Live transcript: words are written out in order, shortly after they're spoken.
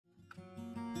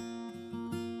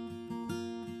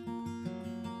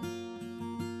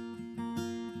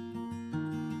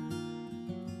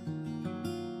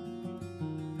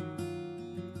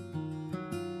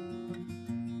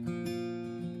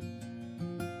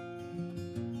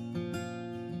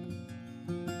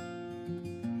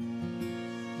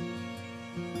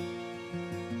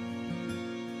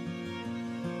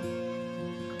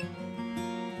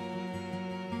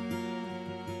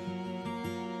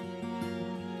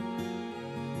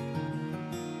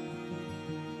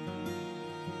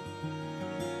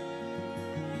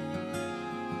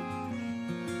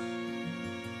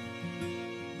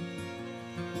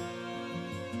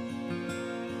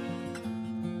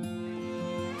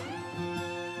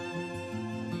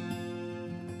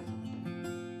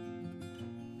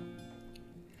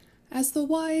As the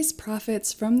wise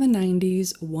prophets from the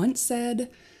 90s once said,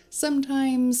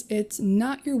 sometimes it's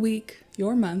not your week,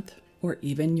 your month, or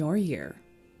even your year.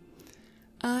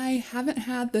 I haven't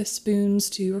had the spoons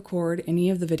to record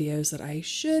any of the videos that I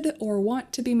should or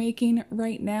want to be making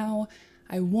right now.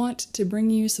 I want to bring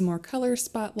you some more color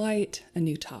spotlight, a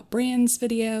new top brands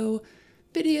video,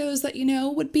 videos that,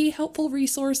 would be helpful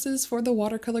resources for the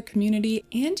watercolor community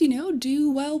and,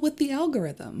 do well with the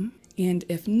algorithm. And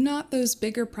if not those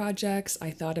bigger projects,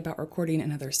 I thought about recording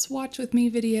another swatch with me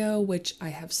video, which I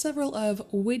have several of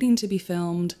waiting to be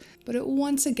filmed, but it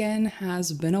once again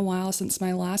has been a while since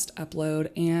my last upload,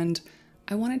 and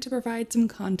I wanted to provide some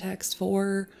context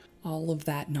for all of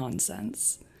that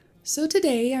nonsense. So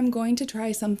today I'm going to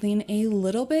try something a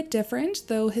little bit different,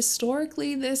 though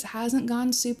historically this hasn't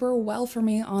gone super well for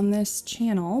me on this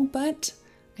channel, but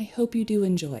I hope you do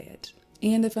enjoy it.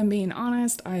 And if I'm being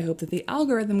honest, I hope that the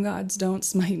algorithm gods don't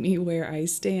smite me where I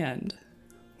stand.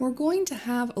 We're going to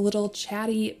have a little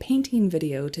chatty painting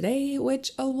video today,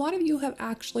 which a lot of you have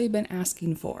actually been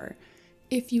asking for.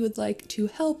 If you would like to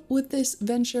help with this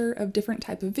venture of different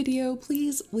type of video,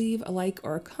 please leave a like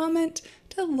or a comment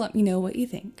to let me know what you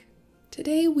think.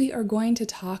 Today we are going to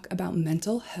talk about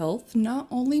mental health, not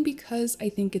only because I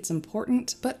think it's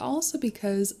important, but also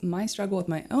because my struggle with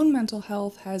my own mental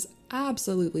health has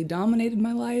absolutely dominated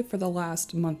my life for the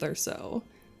last month or so.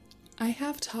 I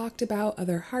have talked about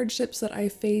other hardships that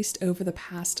I've faced over the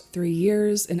past 3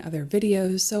 years in other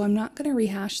videos, so I'm not going to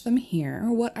rehash them here.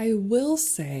 What I will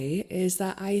say is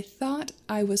that I thought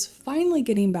I was finally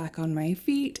getting back on my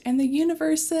feet, and the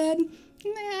universe said,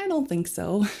 nah, I don't think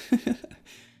so.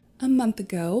 A month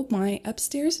ago, my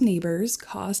upstairs neighbors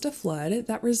caused a flood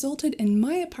that resulted in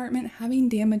my apartment having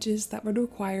damages that would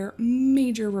require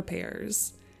major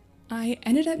repairs. I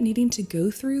ended up needing to go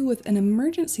through with an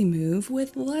emergency move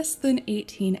with less than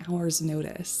 18 hours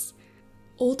notice.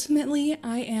 Ultimately,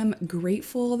 I am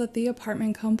grateful that the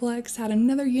apartment complex had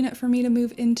another unit for me to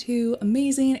move into.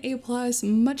 Amazing, A+,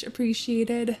 much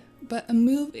appreciated, but a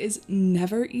move is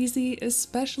never easy,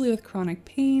 especially with chronic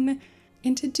pain.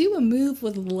 And to do a move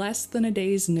with less than a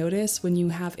day's notice when you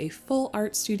have a full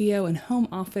art studio and home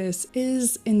office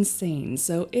is insane,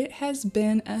 so it has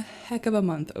been a heck of a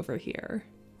month over here.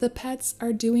 The pets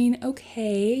are doing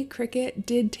okay. Cricket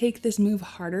did take this move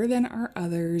harder than our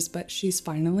others, but she's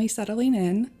finally settling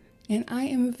in. And I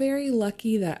am very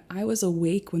lucky that I was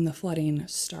awake when the flooding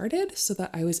started so that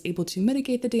I was able to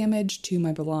mitigate the damage to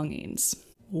my belongings.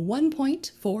 1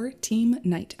 point for Team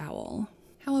Night Owl.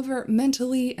 However,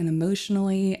 mentally and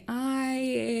emotionally, I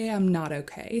am not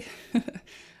okay.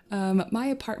 My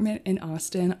apartment in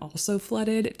Austin also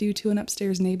flooded due to an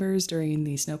upstairs neighbors during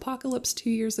the snowpocalypse 2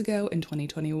 years ago in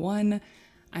 2021.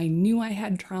 I knew I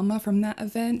had trauma from that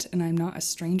event, and I'm not a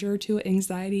stranger to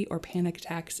anxiety or panic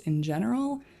attacks in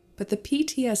general, but the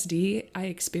PTSD I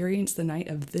experienced the night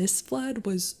of this flood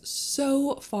was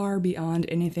so far beyond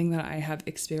anything that I have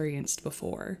experienced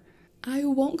before. I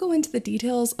won't go into the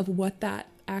details of what that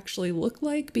actually looked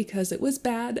like because it was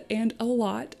bad and a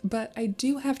lot, but I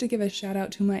do have to give a shout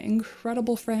out to my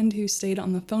incredible friend who stayed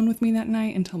on the phone with me that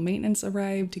night until maintenance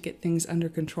arrived to get things under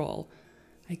control.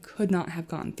 I could not have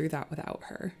gone through that without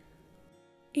her.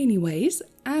 Anyways,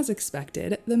 as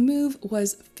expected, the move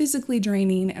was physically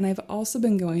draining, and I've also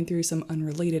been going through some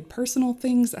unrelated personal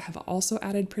things that have also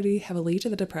added pretty heavily to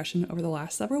the depression over the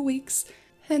last several weeks,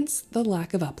 hence the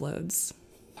lack of uploads.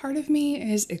 Part of me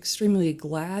is extremely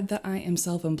glad that I am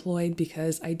self-employed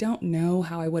because I don't know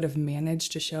how I would have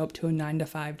managed to show up to a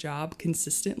 9-to-5 job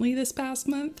consistently this past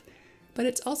month, but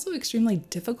it's also extremely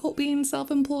difficult being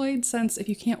self-employed since if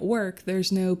you can't work,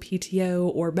 there's no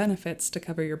PTO or benefits to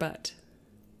cover your butt.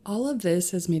 All of this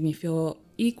has made me feel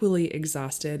equally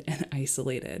exhausted and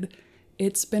isolated.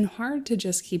 It's been hard to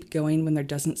just keep going when there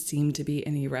doesn't seem to be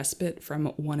any respite from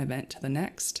one event to the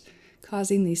next,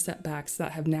 causing these setbacks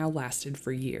that have now lasted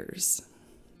for years.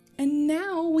 And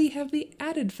now we have the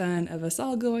added fun of us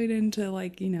all going into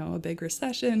a big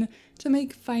recession to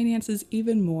make finances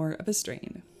even more of a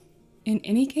strain. In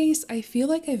any case, I feel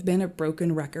like I've been a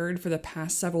broken record for the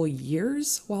past several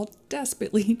years while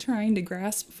desperately trying to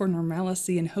grasp for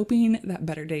normalcy and hoping that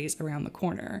better days around the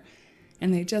corner,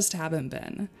 and they just haven't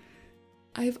been.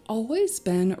 I've always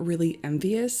been really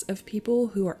envious of people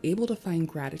who are able to find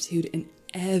gratitude in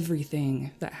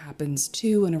everything that happens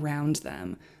to and around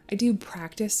them. I do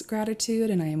practice gratitude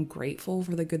and I am grateful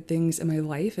for the good things in my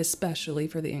life, especially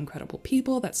for the incredible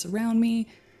people that surround me,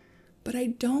 but I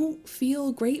don't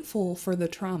feel grateful for the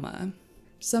trauma.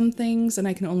 Some things, and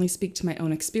I can only speak to my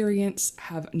own experience,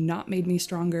 have not made me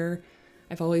stronger.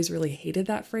 I've always really hated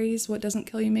that phrase, what doesn't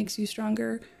kill you makes you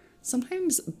stronger.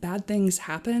 Sometimes bad things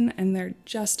happen and they're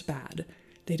just bad.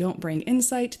 They don't bring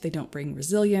insight, they don't bring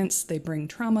resilience, they bring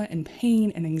trauma and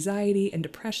pain and anxiety and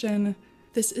depression.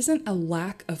 This isn't a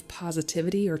lack of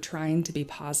positivity or trying to be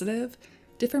positive.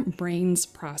 Different brains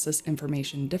process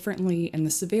information differently, and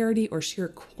the severity or sheer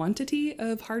quantity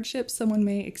of hardship someone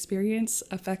may experience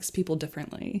affects people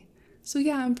differently. So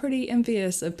yeah, I'm pretty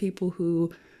envious of people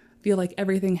who feel like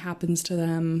everything happens to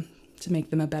them to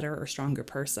make them a better or stronger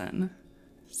person.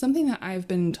 Something that I've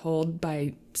been told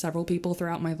by several people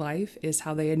throughout my life is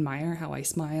how they admire how I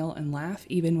smile and laugh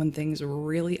even when things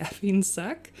really effing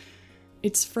suck.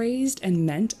 It's phrased and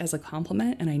meant as a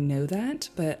compliment, and I know that,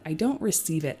 but I don't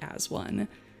receive it as one.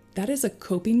 That is a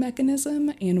coping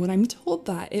mechanism, and when I'm told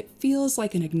that, it feels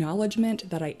like an acknowledgement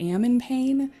that I am in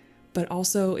pain, but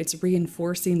also it's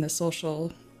reinforcing the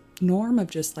social norm of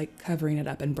just like covering it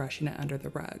up and brushing it under the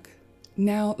rug.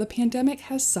 Now, the pandemic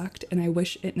has sucked, and I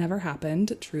wish it never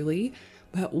happened, truly,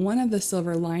 but one of the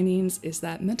silver linings is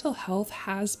that mental health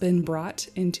has been brought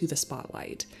into the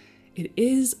spotlight. It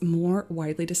is more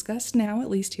widely discussed now, at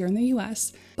least here in the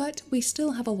US, but we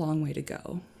still have a long way to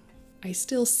go. I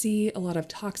still see a lot of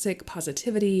toxic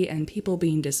positivity and people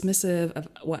being dismissive of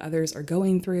what others are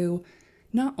going through,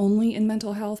 not only in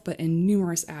mental health, but in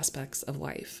numerous aspects of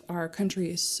life. Our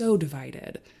country is so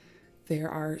divided. There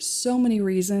are so many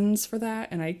reasons for that,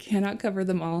 and I cannot cover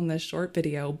them all in this short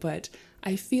video, but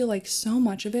I feel like so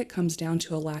much of it comes down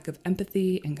to a lack of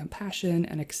empathy and compassion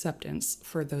and acceptance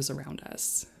for those around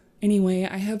us. Anyway,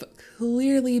 I have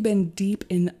clearly been deep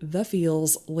in the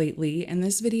feels lately, and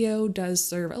this video does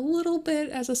serve a little bit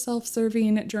as a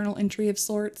self-serving journal entry of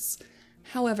sorts.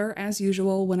 However, as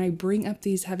usual, when I bring up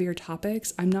these heavier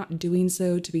topics, I'm not doing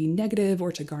so to be negative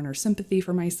or to garner sympathy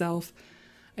for myself.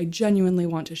 I genuinely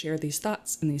want to share these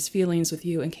thoughts and these feelings with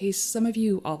you in case some of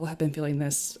you all have been feeling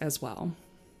this as well.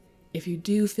 If you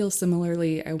do feel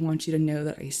similarly, I want you to know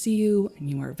that I see you and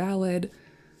you are valid.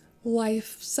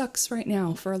 Life sucks right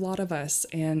now for a lot of us,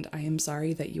 and I am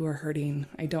sorry that you are hurting.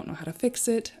 I don't know how to fix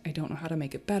it. I don't know how to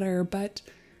make it better, but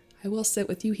I will sit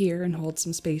with you here and hold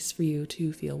some space for you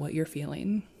to feel what you're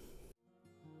feeling.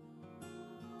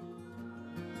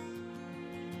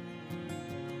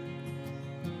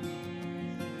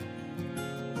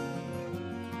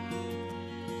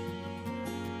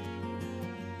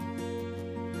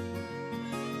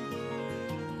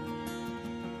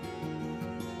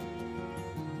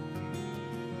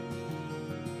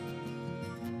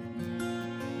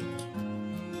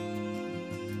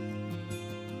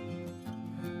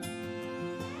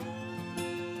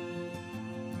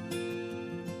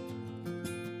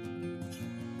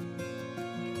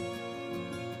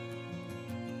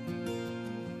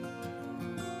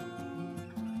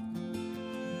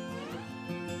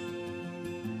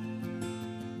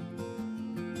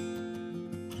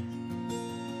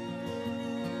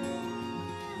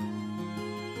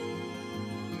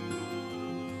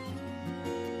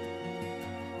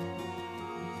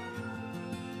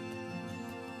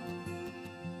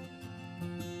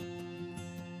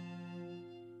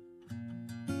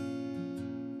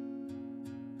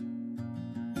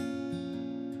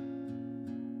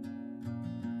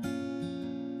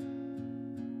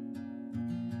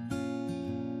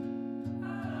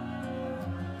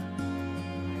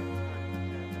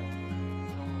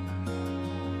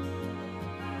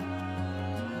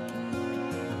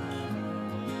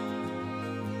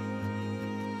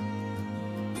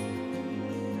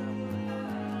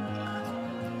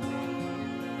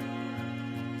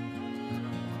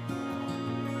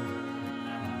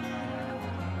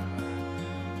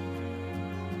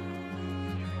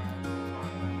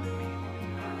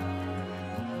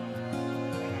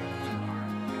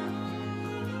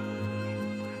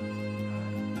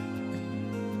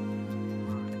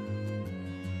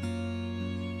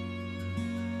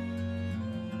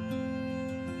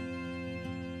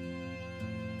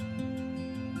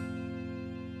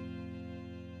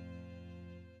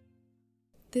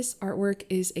 This artwork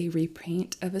is a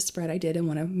repaint of a spread I did in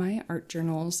one of my art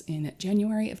journals in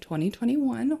January of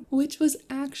 2021, which was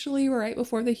actually right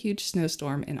before the huge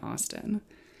snowstorm in Austin.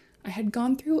 I had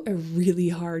gone through a really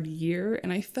hard year,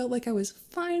 and I felt like I was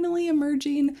finally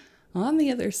emerging on the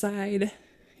other side.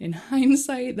 In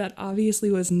hindsight, that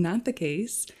obviously was not the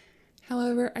case.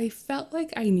 However, I felt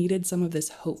like I needed some of this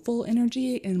hopeful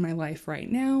energy in my life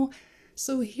right now.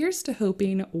 So here's to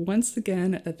hoping once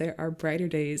again that there are brighter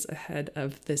days ahead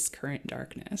of this current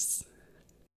darkness.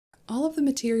 All of the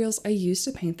materials I used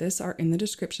to paint this are in the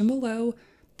description below.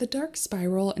 The dark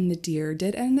spiral and the deer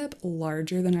did end up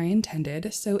larger than I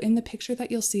intended, so in the picture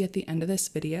that you'll see at the end of this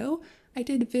video, I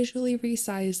did visually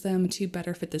resize them to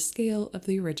better fit the scale of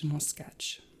the original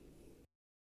sketch.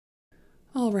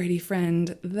 Alrighty,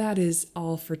 friend, that is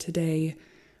all for today.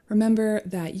 Remember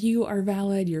that you are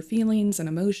valid, your feelings and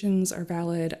emotions are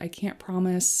valid. I can't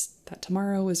promise that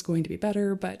tomorrow is going to be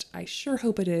better, but I sure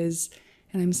hope it is,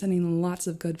 and I'm sending lots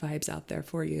of good vibes out there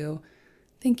for you.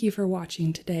 Thank you for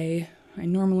watching today. I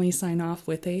normally sign off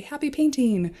with a happy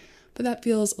painting, but that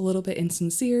feels a little bit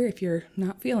insincere if you're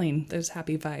not feeling those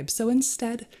happy vibes. So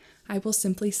instead, I will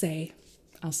simply say,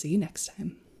 I'll see you next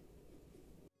time.